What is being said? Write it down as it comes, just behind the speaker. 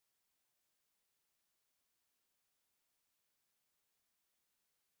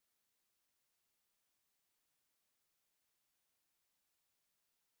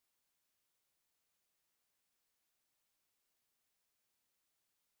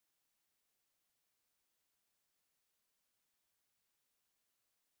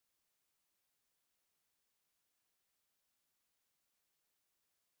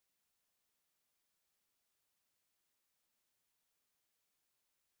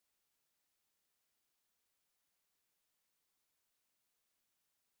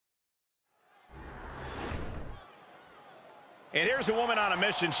And here's a woman on a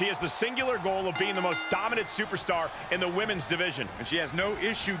mission. She has the singular goal of being the most dominant superstar in the women's division. And she has no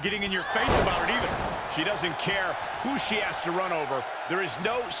issue getting in your face about it either. She doesn't care who she has to run over. There is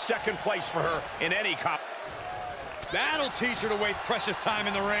no second place for her in any competition. That'll teach her to waste precious time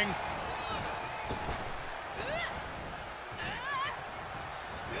in the ring.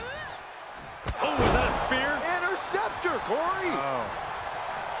 Oh, is that a spear? Interceptor, Corey. Oh.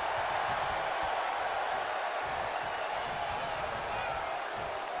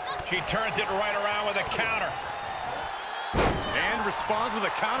 She turns it right around with a counter. And responds with a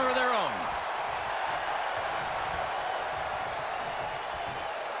counter of their own.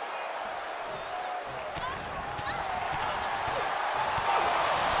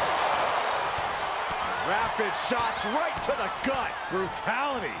 Rapid shots right to the gut.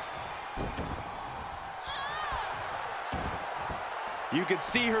 Brutality. You can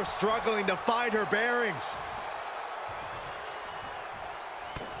see her struggling to find her bearings.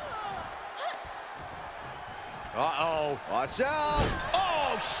 Uh-oh. Watch out.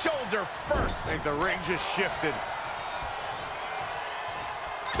 Oh, shoulder first. I think the ring just shifted.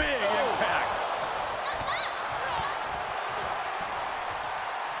 Big impact.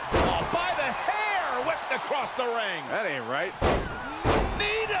 Oh, by the hair, whipped across the ring. That ain't right.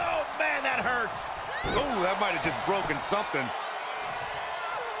 Nito, man, that hurts. Oh, that might have just broken something.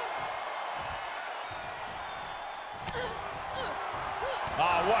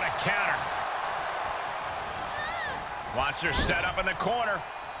 Oh, what a counter. Wants her set up in the corner.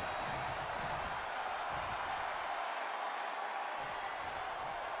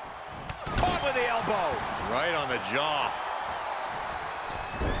 Caught with the elbow. Right on the jaw.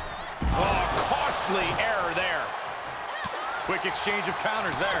 Oh, costly error there. Quick exchange of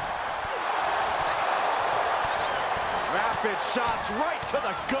counters there. Rapid shots right to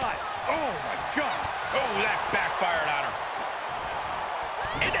the gut. Oh, my God. Oh, that backfired on her.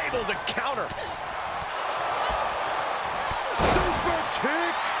 Enabled to counter. Super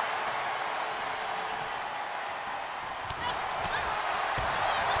kick.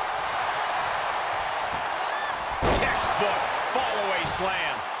 Textbook fall-away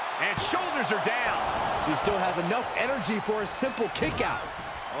slam. And shoulders are down. She still has enough energy for a simple kick out.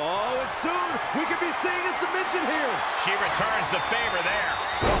 Oh, and soon we could be seeing a submission here. She returns the favor there.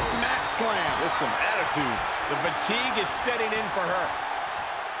 Mat slam. With some attitude. The fatigue is setting in for her.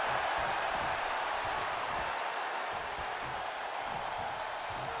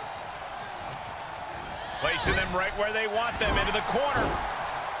 Placing them right where they want them, into the corner.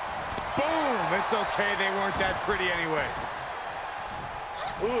 Boom! It's okay, they weren't that pretty anyway.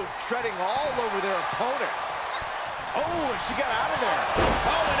 Ooh, treading all over their opponent. Oh, and she got out of there.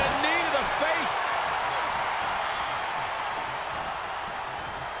 Oh, and a knee to the face.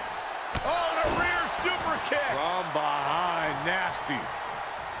 Oh, and a rear super kick. From behind, nasty.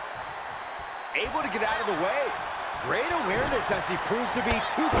 Able to get out of the way. Great awareness as she proves to be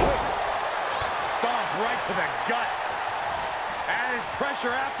too quick. Stomp right to the gut. Added pressure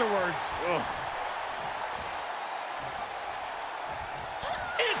afterwards. Ugh.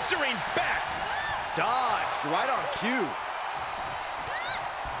 Answering back. Dodged right on cue.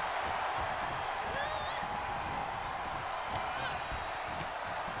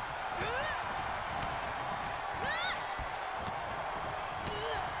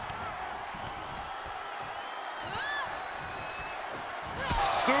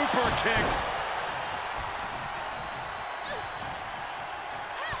 Super kick.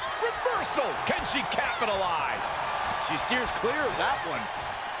 Reversal. Can she capitalize? She steers clear of that one.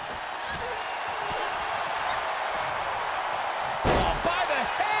 Oh, by the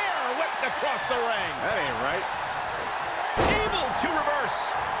hair, whipped across the ring. That ain't right. Able to reverse.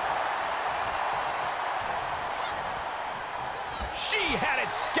 She had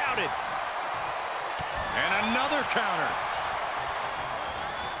it scouted. And another counter.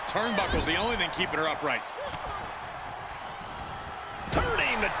 Turnbuckle's the only thing keeping her upright.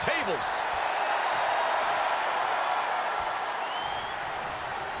 Turning the tables.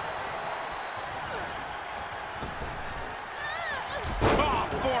 Oh,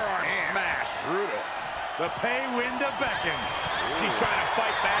 forearm smash. Brutal. The pay window beckons. She's trying to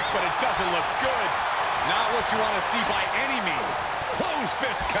fight back, but it doesn't look good. Not what you want to see by any means. Closed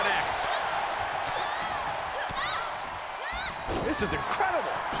fist connects. This is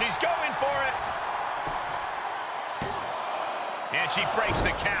incredible. She's going for it. And she breaks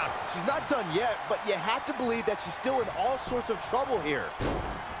the count. She's not done yet, but you have to believe that she's still in all sorts of trouble here.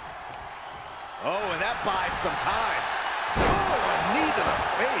 Oh, and that buys some time. Oh, a knee to the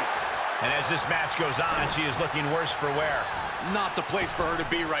face. And as this match goes on, she is looking worse for wear. Not the place for her to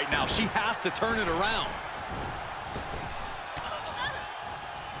be right now. She has to turn it around.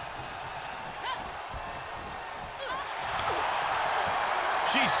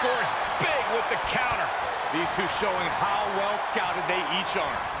 She scores big with the counter. These two showing how well scouted they each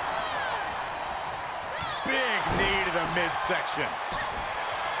are. Big knee to the midsection.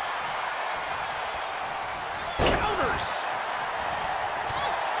 Counters.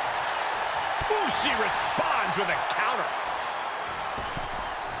 Ooh, she responds with a counter.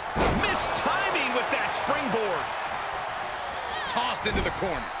 Missed timing with that springboard. Tossed into the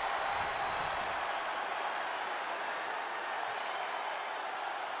corner.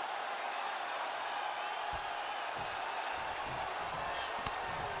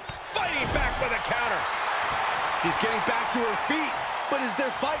 Fighting back with a counter. She's getting back to her feet, but is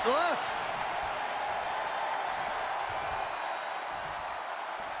there fight left?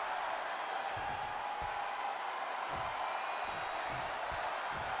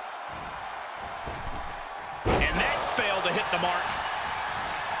 And that failed to hit the mark.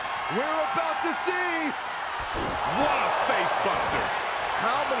 We're about to see. What a face buster.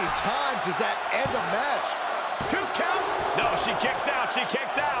 How many times does that end a match? 2 count? No, she kicks out. She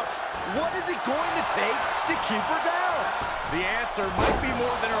kicks out. What is it going to take to keep her down? The answer might be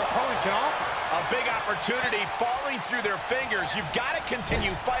more than her opponent can offer. A big opportunity falling through their fingers. You've got to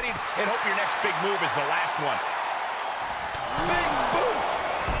continue fighting and hope your next big move is the last one. Big boot.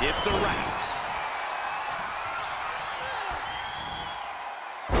 It's a wrap.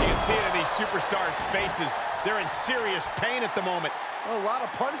 You can see it in these superstars' faces. They're in serious pain at the moment. A lot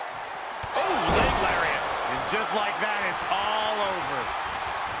of punches. Oh, leg lariat. And just like that, it's all over.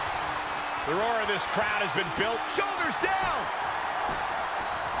 The roar of this crowd has been built. Shoulders down.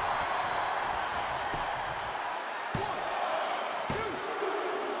 1, 2.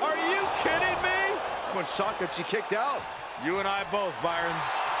 Are you kidding me? I'm shocked that she kicked out. You and I both, Byron.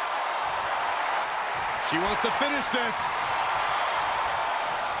 She wants to finish this.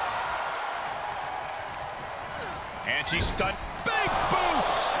 And she's stunned. Big boot!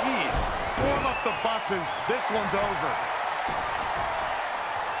 Jeez. Warm up the buses. This one's over.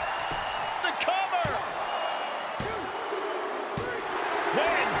 The cover! 2, 3.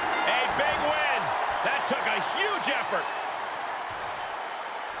 Win! A big win! That took a huge effort.